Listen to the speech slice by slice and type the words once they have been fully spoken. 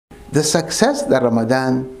the success that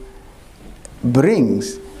Ramadan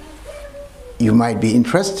brings, you might be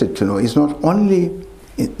interested to know, is not only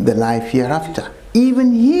in the life hereafter,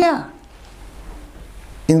 even here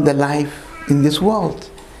in the life in this world.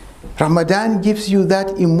 Ramadan gives you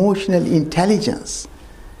that emotional intelligence.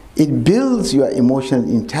 It builds your emotional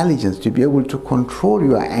intelligence to be able to control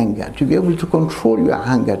your anger, to be able to control your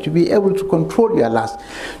hunger, to be able to control your lust,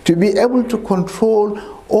 to be able to control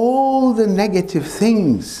all the negative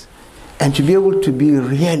things, and to be able to be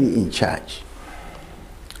really in charge.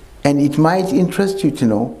 And it might interest you to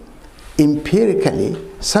know, empirically,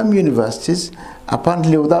 some universities,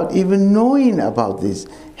 apparently without even knowing about this,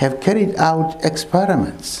 have carried out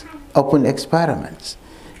experiments, open experiments.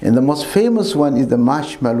 And the most famous one is the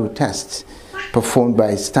marshmallow test, performed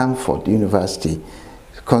by Stanford University,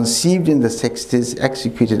 conceived in the 60s,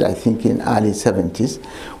 executed I think in early 70s,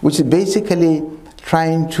 which is basically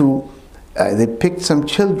trying to, they picked some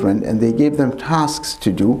children and they gave them tasks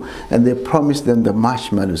to do, and they promised them the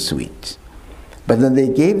marshmallow sweet. But then they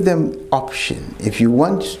gave them option. If you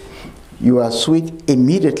want your sweet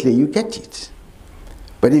immediately, you get it.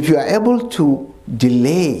 But if you are able to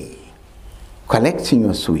delay collecting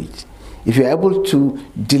your sweet, if you're able to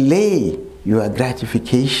delay your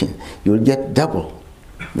gratification, you'll get double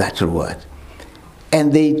that reward.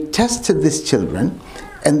 And they tested these children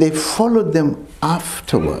and they followed them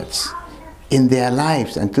afterwards in their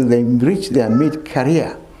lives until they reached their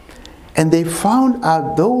mid-career. And they found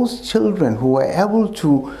out those children who were able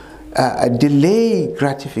to delay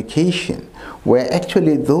gratification were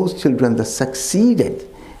actually those children that succeeded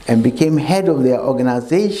and became head of their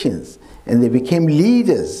organizations, and they became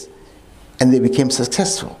leaders, and they became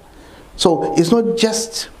successful. So it's not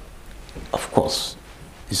just, of course,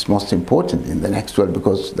 it's most important in the next world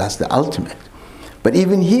because that's the ultimate. But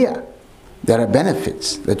even here, there are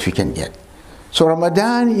benefits that we can get. So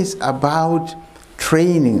Ramadan is about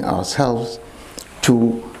training ourselves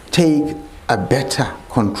to take a better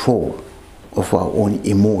control of our own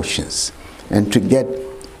emotions and to get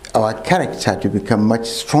our character to become much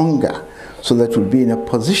stronger so that we'll be in a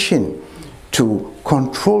position to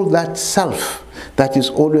control that self that is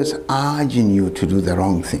always urging you to do the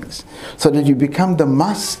wrong things, so that you become the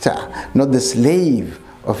master, not the slave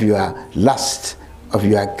of your lust, of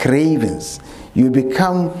your cravings. You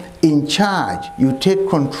become in charge, you take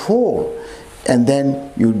control, and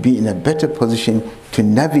then you'll be in a better position to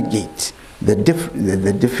navigate the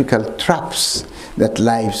difficult traps that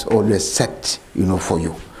life's always set, for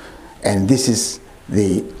you. And this is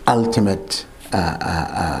the ultimate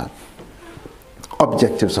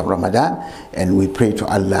objectives of Ramadan, and we pray to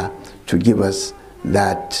Allah to give us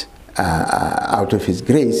that, out of His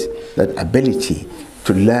grace, that ability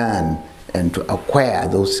to learn and to acquire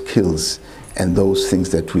those skills and those things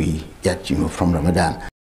that we get from Ramadan.